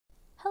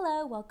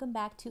Hello, welcome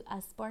back to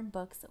Usborne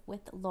Books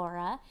with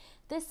Laura.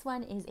 This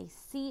one is a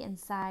See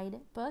Inside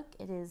book.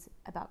 It is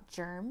about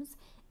germs.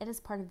 It is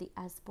part of the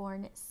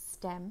Usborne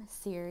STEM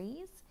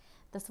series.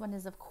 This one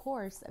is, of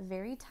course,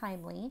 very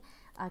timely,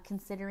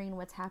 considering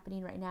what's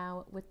happening right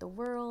now with the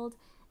world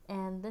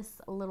and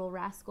this little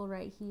rascal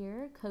right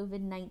here,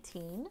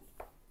 COVID-19.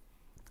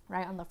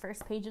 Right on the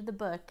first page of the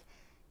book,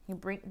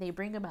 they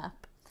bring them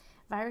up.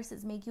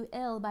 Viruses make you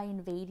ill by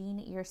invading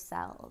your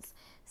cells.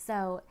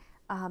 So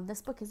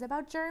this book is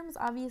about germs,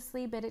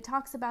 obviously, but it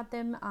talks about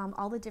them,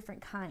 all the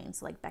different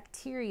kinds, like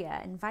bacteria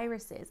and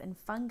viruses and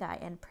fungi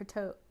and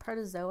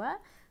protozoa.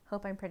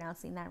 Hope I'm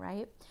pronouncing that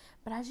right.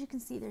 But as you can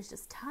see, there's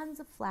just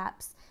tons of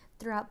flaps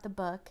throughout the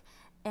book,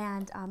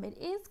 and it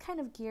is kind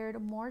of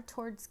geared more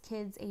towards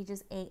kids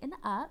ages 8 and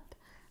up,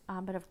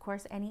 but of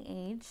course any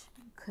age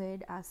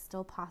could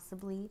still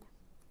possibly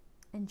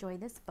enjoy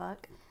this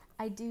book.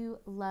 I do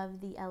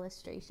love the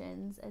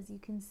illustrations. As you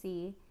can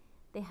see,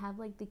 they have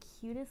like the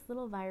cutest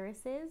little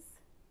viruses.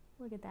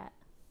 Look at that.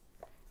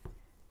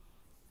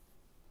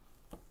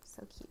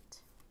 So cute.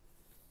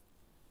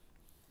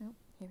 Oh,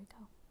 here we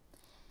go.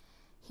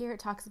 Here it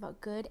talks about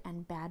good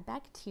and bad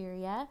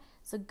bacteria.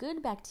 So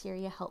good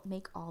bacteria help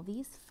make all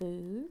these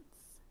foods.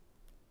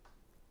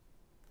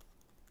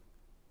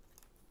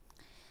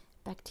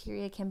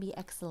 Bacteria can be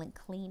excellent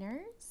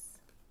cleaners.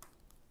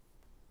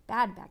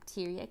 Bad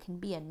bacteria can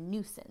be a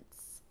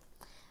nuisance.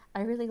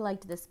 I really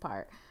liked this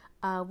part.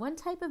 One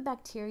type of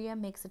bacteria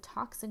makes a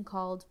toxin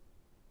called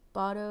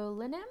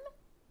botulinum,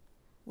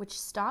 which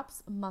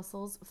stops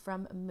muscles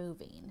from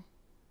moving.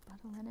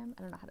 Botulinum?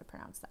 I don't know how to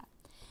pronounce that.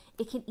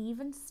 It can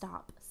even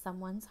stop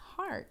someone's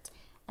heart.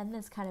 And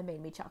this kind of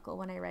made me chuckle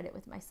when I read it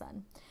with my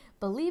son.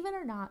 Believe it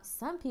or not,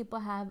 some people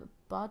have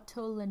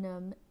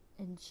botulinum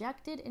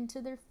injected into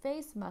their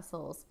face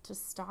muscles to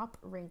stop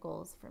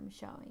wrinkles from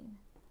showing.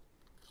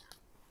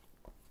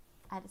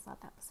 I just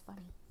thought that was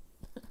funny.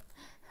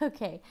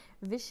 Okay,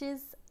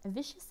 vicious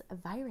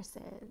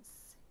viruses.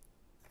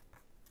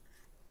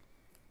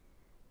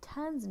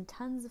 Tons and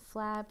tons of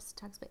flaps.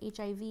 Talks about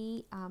HIV,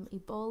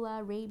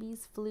 Ebola,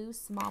 rabies, flu,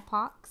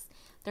 smallpox.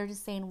 They're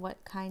just saying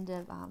what kind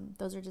of,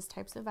 those are just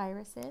types of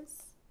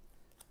viruses.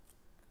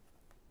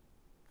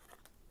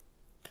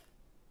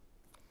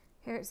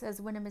 Here it says,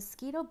 when a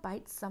mosquito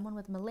bites someone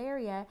with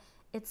malaria,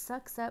 it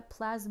sucks up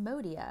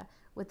plasmodia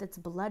with its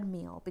blood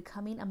meal,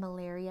 becoming a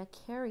malaria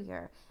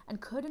carrier, and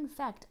could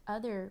infect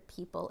other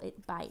people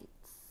it bites.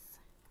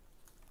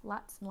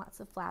 Lots and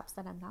lots of flaps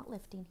that I'm not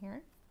lifting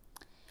here.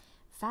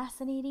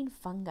 Fascinating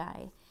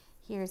fungi.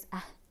 Here's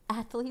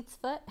athlete's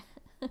foot.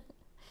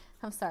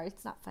 I'm sorry,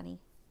 it's not funny,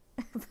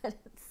 but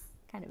it's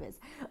kind of is.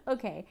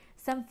 Okay,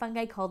 some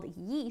fungi called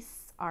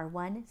yeasts are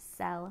 1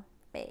 cell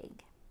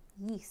big.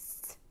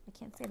 Yeast. I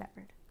can't say that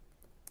word.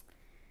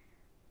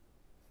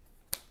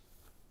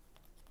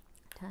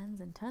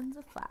 Tons and tons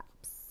of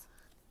flaps.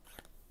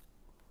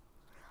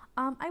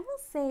 I will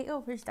say,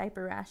 oh, here's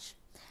diaper rash.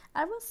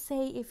 I will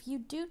say if you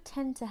do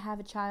tend to have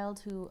a child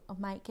who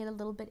might get a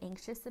little bit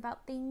anxious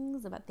about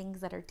things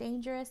that are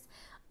dangerous,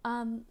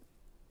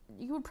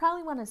 you would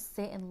probably want to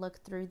sit and look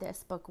through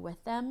this book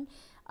with them.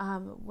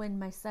 When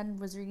my son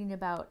was reading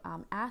about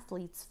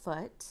athlete's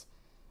foot,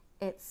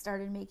 it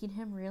started making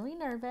him really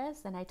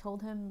nervous, and I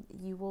told him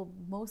you will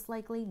most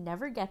likely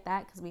never get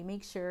that because we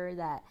make sure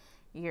that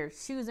your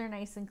shoes are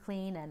nice and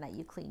clean, and that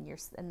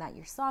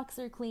your socks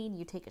are clean.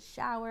 You take a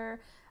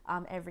shower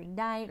every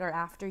night or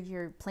after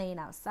you're playing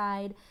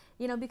outside,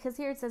 because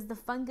here it says the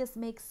fungus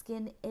makes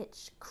skin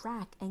itch,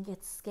 crack, and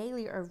gets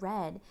scaly or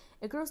red.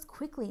 It grows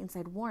quickly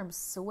inside warm,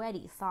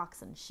 sweaty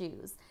socks and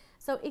shoes.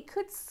 So it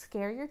could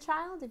scare your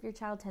child if your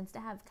child tends to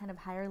have kind of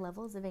higher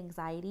levels of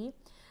anxiety.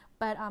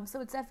 But so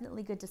it's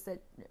definitely good to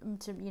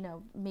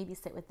maybe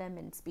sit with them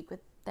and speak with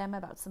them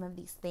about some of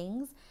these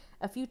things.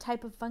 A few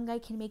types of fungi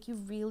can make you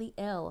really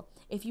ill.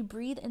 If you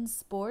breathe in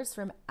spores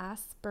from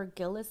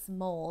Aspergillus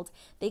mold,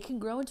 they can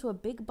grow into a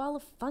big ball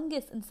of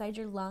fungus inside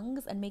your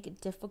lungs and make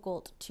it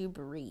difficult to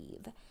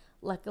breathe.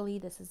 Luckily,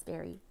 this is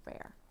very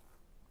rare.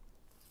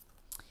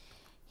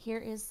 Here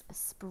is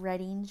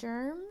spreading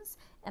germs,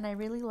 and I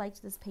really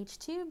liked this page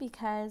too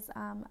because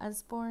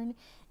Usborne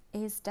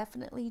is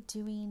definitely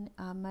doing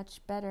much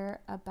better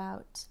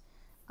about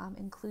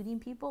including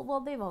people.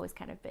 Well, they've always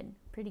kind of been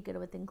pretty good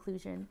with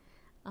inclusion,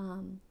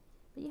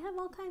 but you have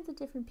all kinds of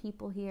different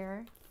people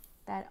here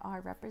that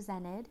are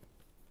represented.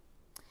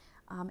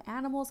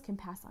 Animals can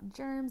pass on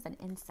germs, and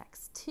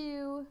insects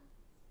too.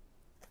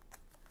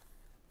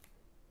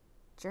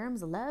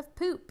 Germs love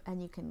poop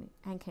and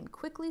can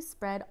quickly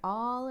spread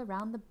all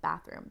around the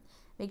bathroom.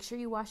 Make sure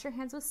you wash your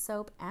hands with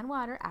soap and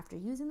water after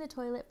using the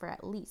toilet for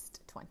at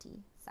least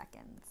 20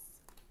 seconds.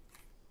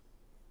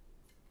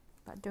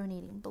 About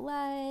donating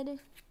blood.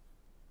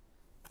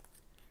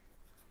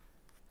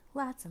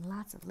 Lots and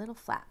lots of little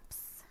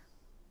flaps.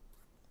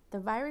 The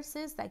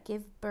viruses that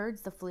give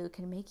birds the flu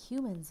can make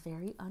humans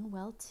very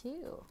unwell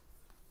too.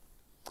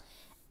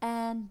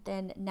 And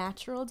then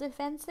natural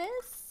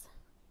defenses.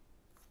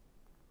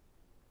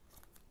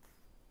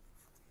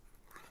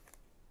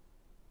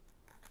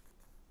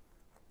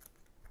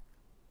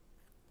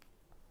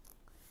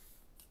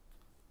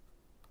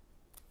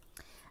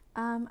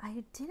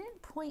 I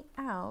didn't point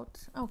out,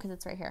 oh, because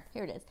it's right here.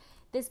 Here it is.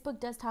 This book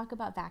does talk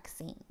about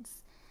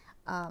vaccines.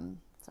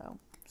 So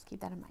just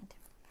keep that in mind.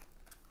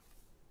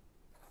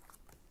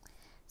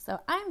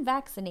 So I'm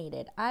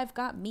vaccinated. I've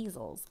got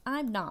measles.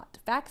 I'm not.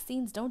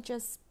 Vaccines don't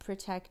just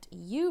protect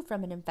you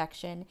from an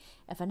infection.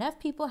 If enough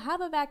people have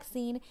a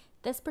vaccine,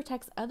 this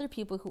protects other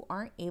people who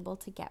aren't able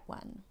to get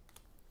one.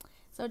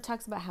 So it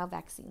talks about how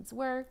vaccines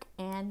work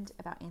and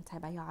about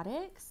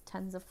antibiotics,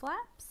 tons of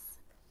flaps,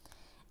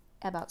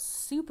 about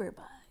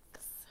superbugs,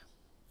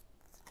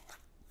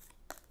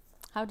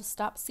 how to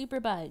stop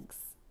superbugs,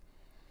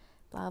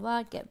 blah,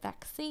 blah, get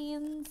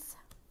vaccines,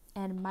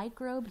 and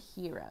microbe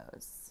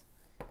heroes.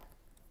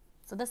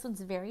 So this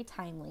one's very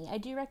timely. I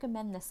do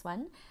recommend this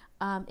one.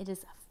 It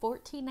is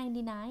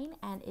 $14.99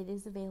 and it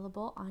is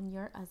available on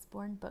your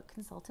Usborne Book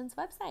Consultant's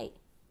website.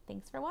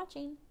 Thanks for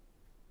watching.